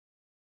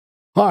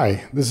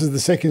Hi, this is the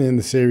second in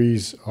the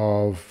series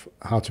of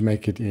how to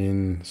make it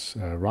in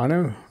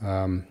Rhino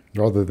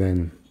rather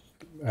than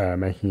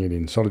making it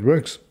in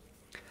Solidworks.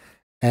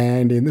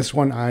 And in this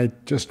one, I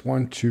just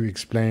want to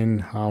explain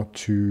how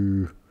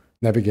to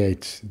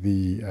navigate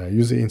the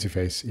user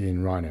interface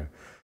in Rhino.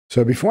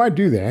 So before I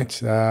do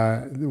that,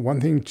 one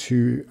thing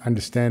to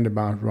understand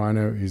about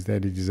Rhino is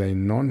that it is a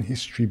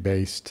non-history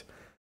based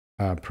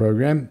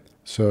program.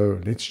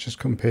 So let's just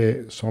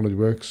compare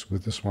Solidworks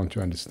with this one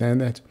to understand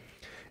that.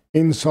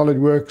 In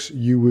SolidWorks,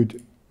 you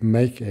would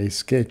make a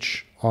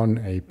sketch on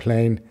a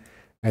plane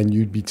and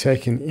you'd be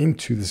taken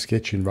into the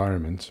sketch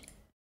environment.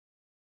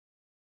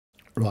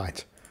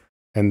 Right.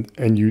 And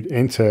you'd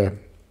enter,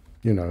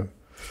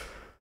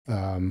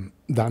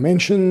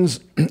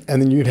 dimensions,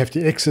 and then you'd have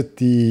to exit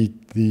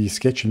the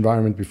sketch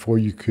environment before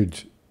you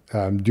could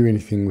do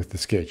anything with the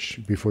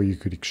sketch, before you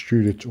could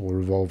extrude it or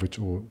revolve it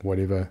or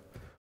whatever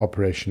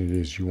operation it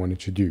is you wanted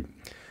to do.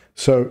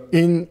 So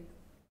in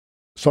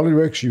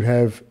SolidWorks, you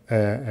have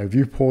a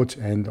viewport,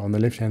 and on the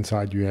left-hand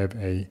side, you have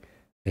a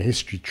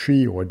history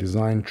tree or a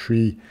design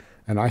tree,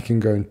 and I can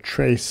go and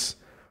trace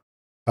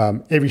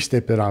every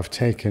step that I've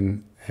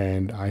taken,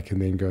 and I can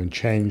then go and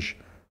change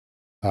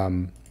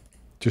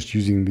just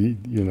using the,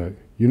 you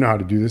know how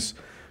to do this.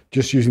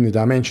 Just using the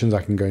dimensions,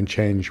 I can go and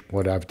change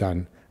what I've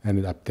done, and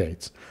it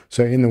updates.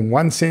 So in the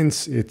one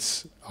sense,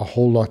 it's a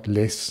whole lot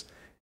less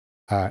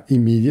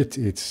immediate.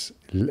 It's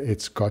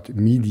got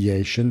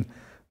mediation.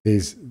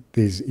 There's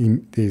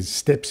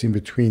steps in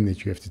between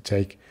that you have to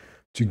take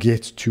to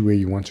get to where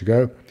you want to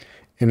go.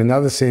 In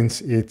another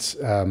sense, it's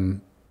a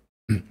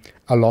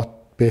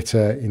lot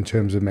better in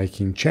terms of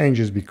making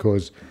changes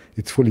because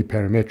it's fully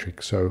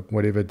parametric. So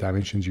whatever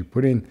dimensions you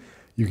put in,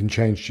 you can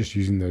change just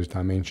using those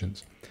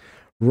dimensions.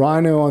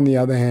 Rhino, on the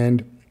other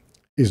hand,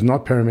 is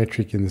not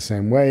parametric in the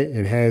same way.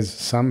 It has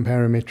some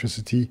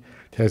parametricity.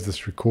 It has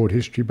this record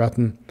history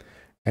button.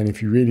 And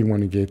if you really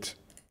want to get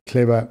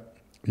clever,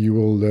 you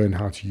will learn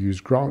how to use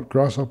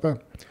Grasshopper.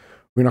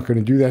 We're not going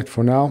to do that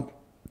for now.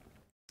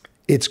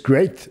 Its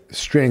great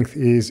strength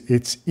is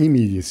its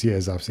immediacy,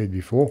 as I've said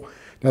before.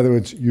 In other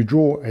words, you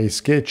draw a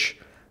sketch,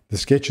 the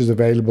sketch is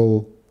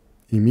available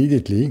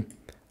immediately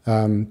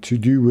to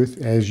do with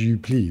as you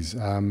please.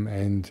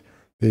 And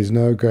there's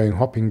no going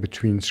hopping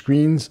between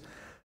screens.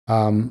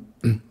 The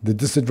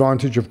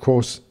disadvantage, of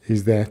course,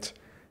 is that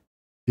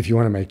if you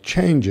want to make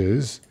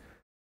changes,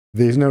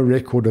 there's no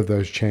record of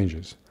those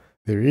changes.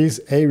 There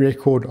is a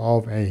record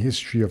of a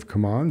history of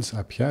commands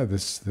up here,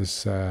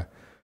 this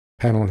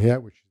panel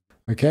here.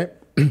 Okay,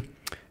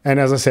 and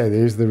as I say,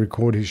 there's the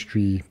record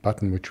history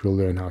button, which we'll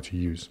learn how to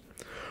use.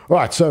 All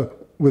right, so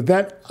with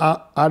that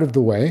out of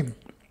the way,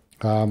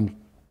 let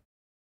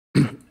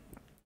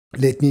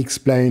me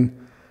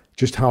explain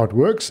just how it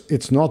works.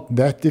 It's not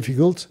that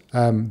difficult.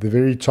 The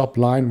very top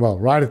line, well,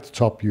 right at the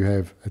top, you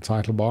have a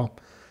title bar,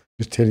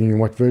 just telling you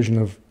what version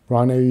of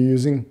Rhino you're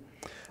using.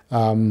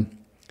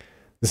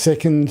 The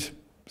second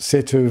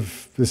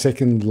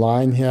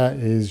line here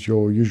is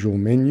your usual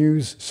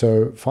menus.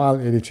 So file,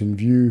 edit, and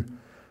view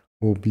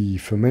will be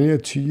familiar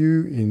to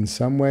you in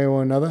some way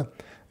or another.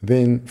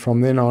 Then from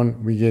then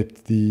on, we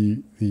get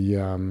the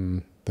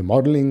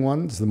modeling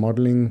ones, the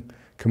modeling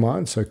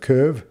commands. So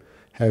curve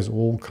has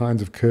all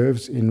kinds of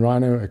curves. In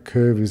Rhino, a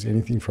curve is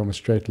anything from a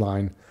straight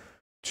line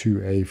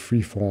to a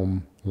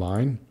freeform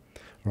line,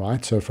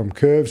 right? So from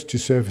curves to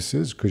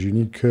surfaces, because you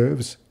need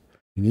curves.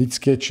 You need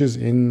sketches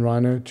in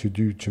Rhino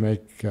to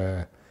make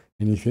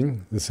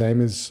anything, the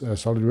same as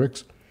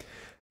SolidWorks.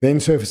 Then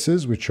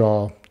surfaces, which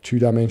are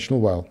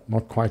two-dimensional. Well,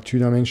 not quite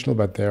two-dimensional,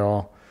 but they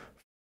are,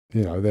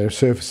 they're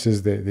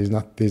surfaces.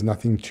 There's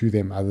nothing to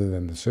them other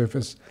than the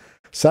surface.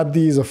 Sub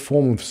D is a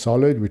form of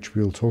solid, which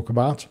we'll talk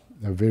about.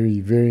 A very,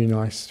 very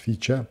nice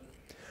feature.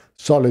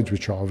 Solids,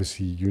 which are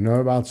obviously,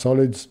 about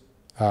solids.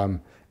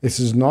 This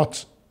is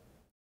not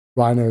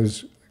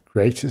Rhino's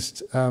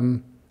greatest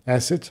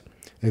asset.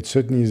 It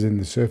certainly is in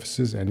the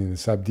surfaces and in the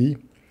sub D.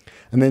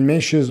 And then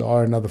meshes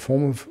are another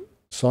form of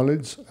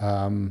solids,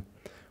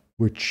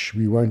 which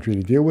we won't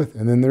really deal with.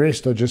 And then the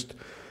rest are just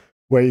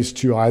ways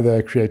to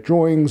either create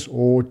drawings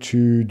or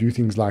to do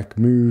things like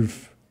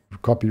move,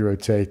 copy,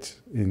 rotate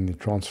in the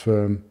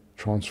transform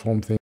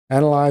thing.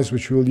 Analyze,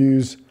 which we'll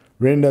use.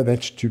 Render,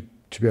 that's to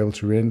be able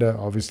to render,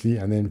 obviously.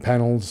 And then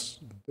panels,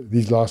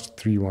 these last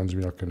three ones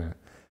we're not going to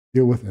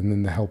deal with. And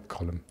then the help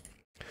column.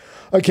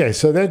 Okay,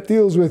 so that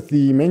deals with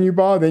the menu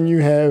bar. Then you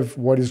have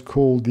what is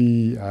called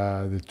the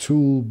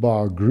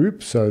toolbar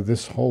group. So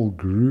this whole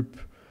group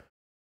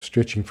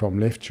stretching from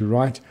left to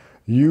right.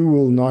 You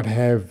will not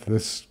have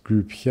this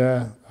group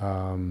here.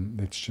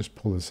 Let's just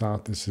pull this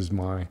out. This is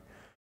my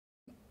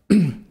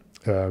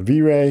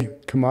V-Ray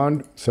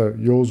command. So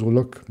yours will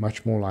look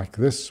much more like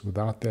this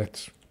without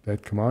that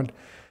command.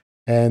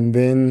 And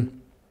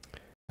then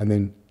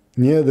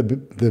near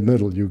the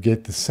middle, you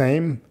get the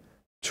same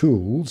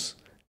tools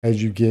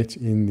as you get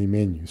in the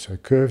menu. So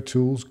curve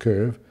tools,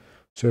 curve,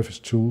 surface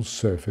tools,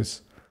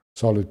 surface,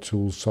 solid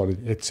tools,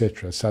 solid,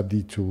 etc. Sub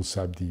D tools,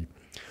 sub D.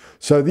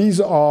 So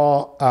these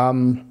are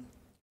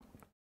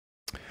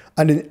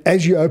And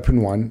as you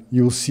open one,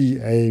 you'll see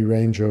a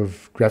range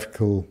of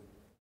graphical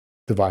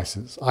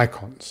devices,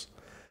 icons.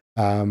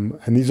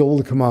 And these are all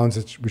the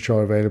commands which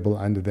are available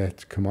under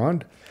that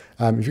command.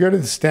 If you go to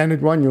the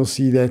standard one, you'll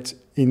see that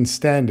in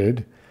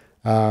standard,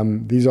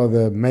 these are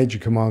the major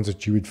commands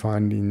that you would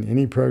find in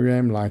any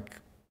program, like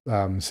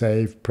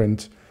save,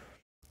 print,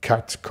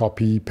 cut,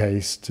 copy,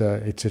 paste,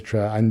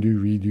 etc., undo,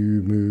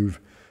 redo, move.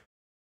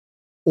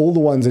 All the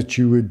ones that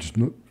you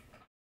would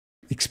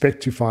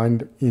expect to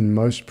find in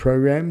most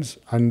programs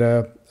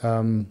under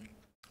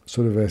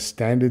sort of a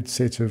standard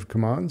set of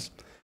commands.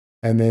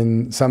 And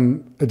then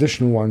some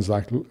additional ones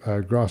like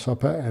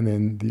Grasshopper, and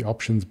then the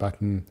options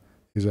button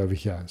is over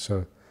here.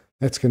 So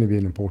that's going to be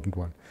an important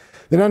one.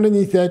 Then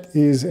underneath that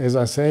is, as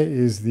I say,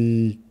 is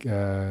the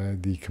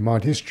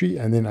command history.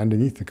 And then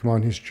underneath the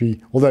command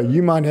history, although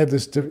you might have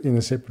this in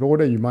a separate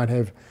order, you might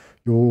have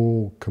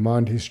your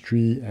command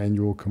history and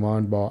your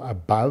command bar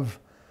above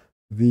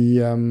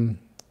the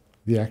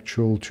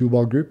actual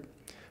toolbar group.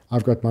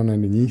 I've got mine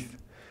underneath.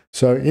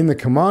 So in the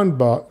command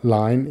bar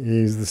line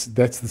is this,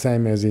 that's the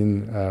same as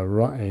in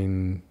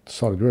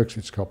SolidWorks.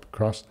 It's copied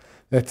across.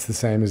 That's the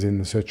same as in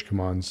the search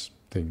commands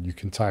thing. You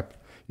can type,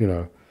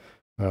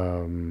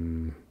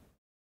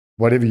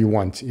 whatever you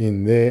want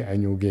in there,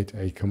 and you'll get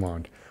a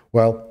command.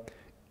 Well,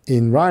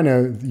 in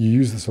Rhino, you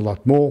use this a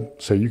lot more.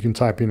 So you can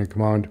type in a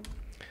command,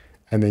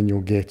 and then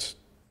you'll get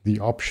the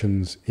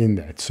options in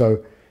that.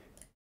 So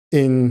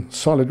in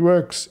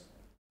SolidWorks,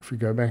 if we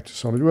go back to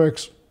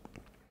SolidWorks,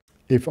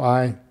 if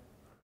I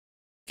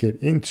get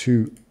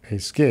into a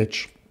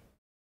sketch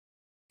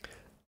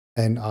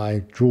and I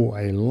draw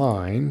a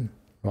line,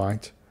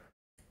 right,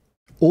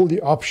 all the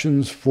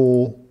options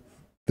for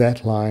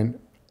that line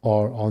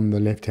are on the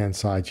left-hand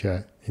side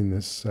here in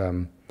this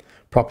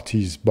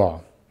properties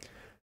bar.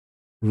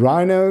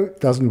 Rhino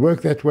doesn't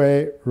work that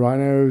way.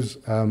 Rhino's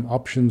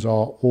options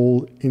are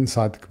all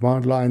inside the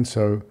command line.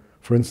 So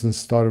for instance,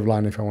 start of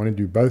line, if I want to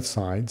do both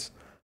sides,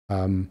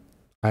 I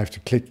have to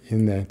click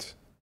in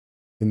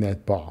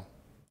that bar.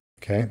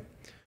 Okay,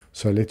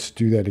 so let's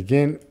do that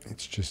again.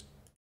 Let's just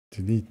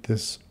delete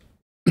this.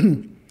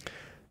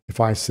 If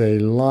I say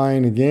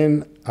line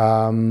again,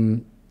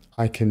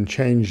 I can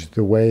change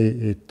the way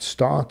it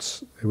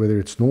starts, whether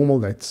it's normal,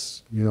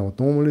 that's, what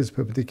normal is,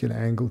 perpendicular,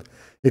 angled,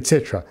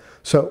 etc.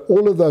 So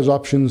all of those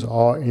options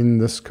are in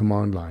this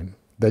command line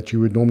that you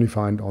would normally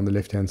find on the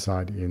left-hand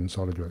side in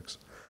SolidWorks.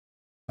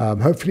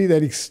 Hopefully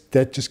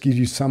that just gives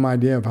you some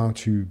idea of how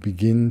to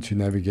begin to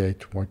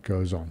navigate what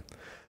goes on.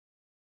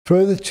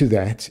 Further to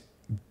that,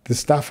 the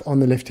stuff on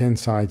the left-hand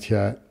side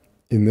here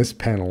in this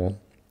panel,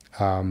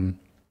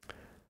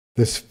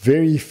 this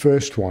very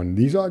first one,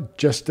 these are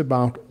just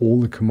about all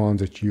the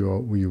commands that you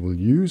will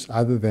use,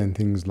 other than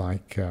things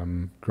like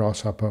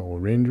Grasshopper or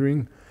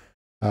rendering.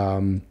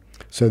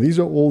 So these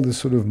are all the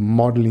sort of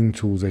modeling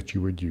tools that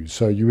you would use.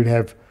 So you would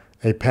have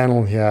a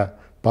panel here.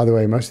 By the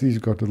way, most of these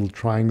have got little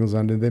triangles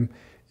under them.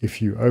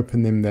 If you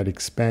open them, that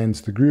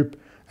expands the group,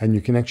 and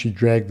you can actually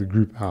drag the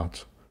group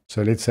out.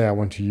 So let's say I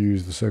want to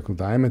use the circle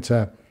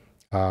diameter.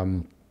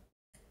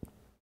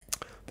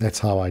 That's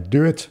how I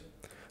do it.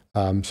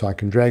 So I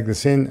can drag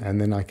this in,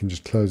 and then I can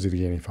just close it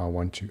again if I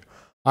want to.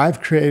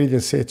 I've created a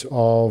set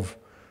of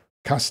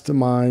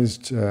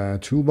customized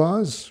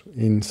toolbars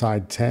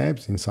inside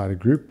tabs, inside a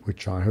group,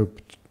 which I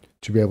hope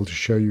to be able to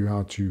show you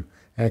how to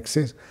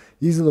access.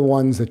 These are the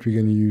ones that we're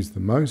going to use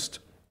the most.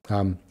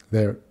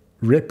 They're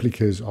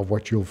replicas of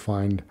what you'll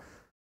find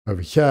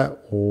over here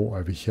or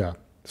over here.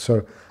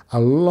 So a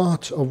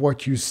lot of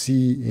what you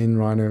see in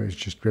Rhino is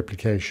just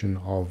replication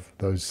of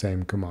those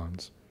same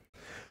commands.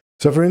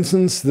 So for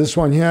instance, this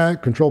one here,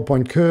 control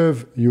point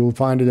curve, you'll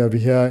find it over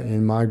here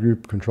in my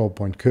group, control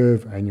point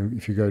curve. And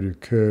if you go to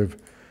curve,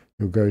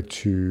 you'll go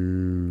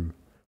to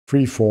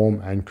freeform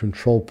and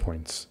control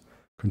points.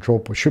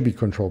 Should be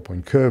control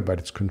point curve, but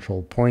it's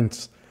control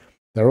points.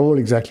 They're all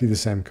exactly the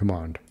same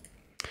command.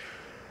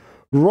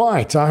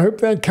 Right, I hope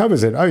that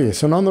covers it. Oh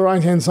yes, and on the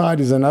right-hand side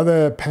is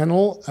another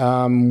panel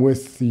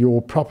with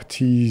your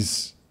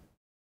properties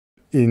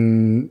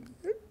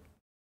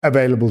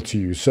available to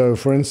you. So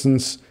for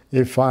instance,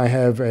 if I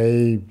have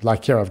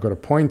like here, I've got a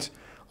point,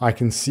 I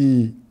can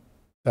see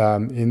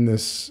in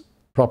this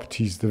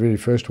properties, the very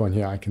first one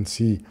here, I can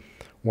see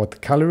what the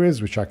color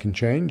is, which I can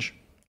change.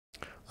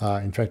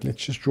 In fact,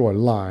 let's just draw a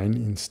line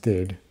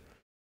instead,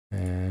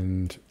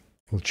 and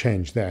we'll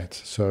change that.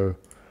 So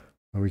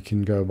we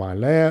can go by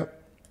layer.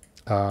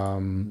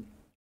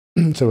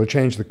 So we'll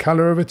change the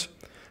color of it.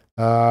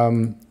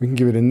 We can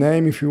give it a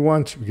name if you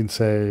want. We can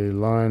say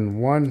line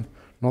 1.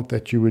 Not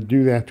that you would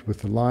do that with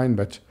the line,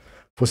 but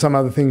for some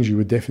other things you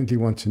would definitely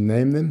want to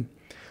name them.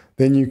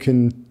 Then you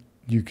can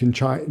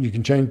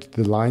change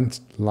the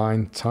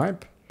line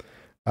type.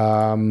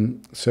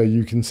 So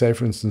you can say,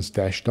 for instance,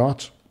 dash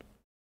dot.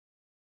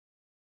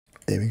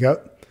 There we go.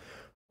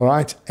 All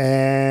right,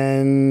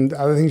 and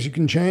other things you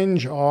can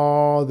change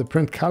are the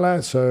print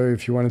color. So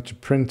if you wanted to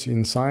print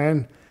in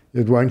cyan,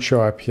 it won't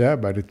show up here,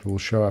 but it will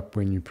show up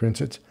when you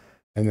print it.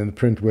 And then the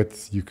print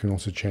width, you can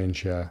also change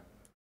here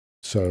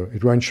So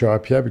it won't show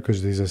up here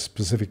because there's a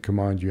specific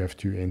command you have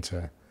to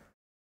enter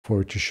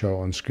for it to show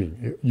on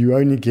screen. You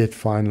only get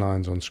fine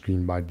lines on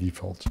screen by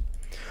default.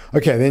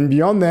 Okay, then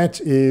beyond that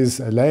is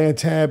a layer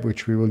tab,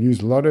 which we will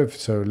use a lot of.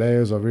 So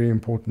layers are very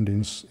important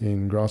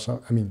in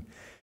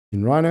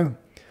Rhino,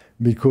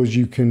 because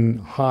you can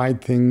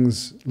hide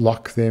things,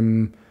 lock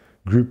them,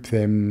 group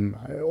them,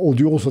 or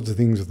do all sorts of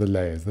things with the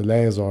layers. The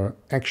layers are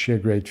actually a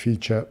great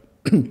feature.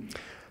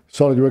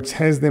 SolidWorks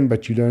has them,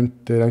 but they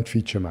don't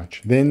feature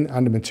much. Then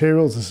under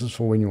materials, this is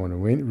for when you want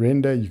to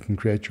render. You can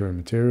create your own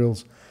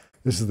materials.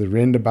 This is the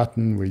render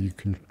button where you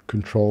can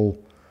control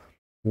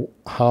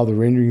how the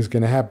rendering is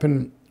going to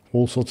happen.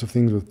 All sorts of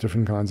things with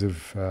different kinds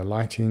of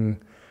lighting,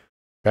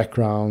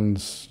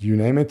 backgrounds, you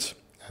name it.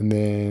 And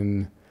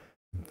then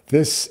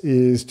this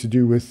is to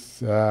do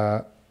with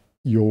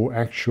your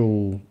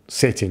actual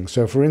settings.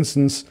 So for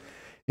instance,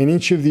 in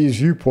each of these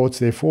viewports,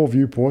 there are 4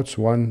 viewports,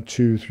 1,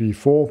 2, 3,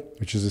 4,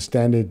 which is a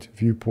standard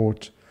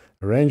viewport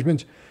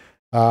arrangement.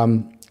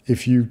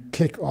 If you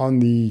click on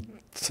the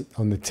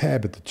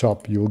tab at the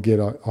top, you'll get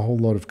a whole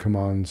lot of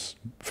commands,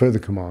 further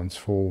commands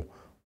for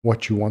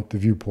what you want the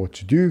viewport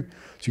to do.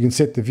 So you can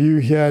set the view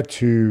here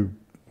to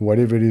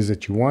whatever it is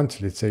that you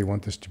want. Let's say you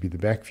want this to be the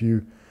back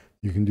view.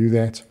 You can do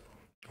that.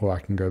 Or I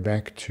can go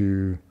back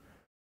to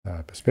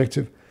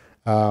perspective.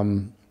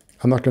 I'm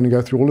not going to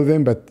go through all of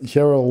them, but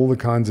here are all the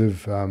kinds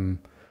of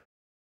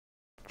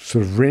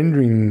sort of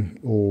rendering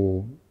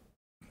or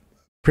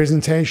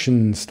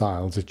presentation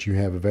styles that you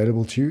have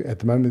available to you. At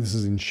the moment, this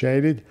is in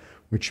shaded,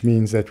 which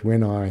means that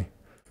when I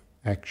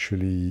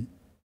actually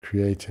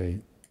create a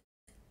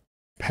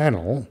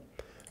panel,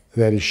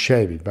 that is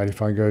shaded. But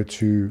if I go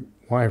to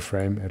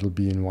wireframe, it'll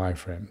be in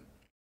wireframe.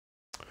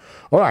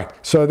 All right,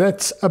 so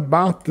that's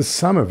about the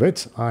sum of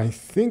it. I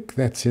think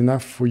that's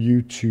enough for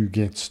you to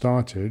get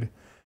started,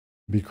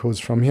 because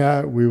from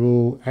here we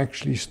will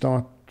actually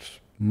start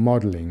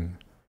modeling.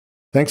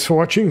 Thanks for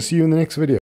watching. See you in the next video.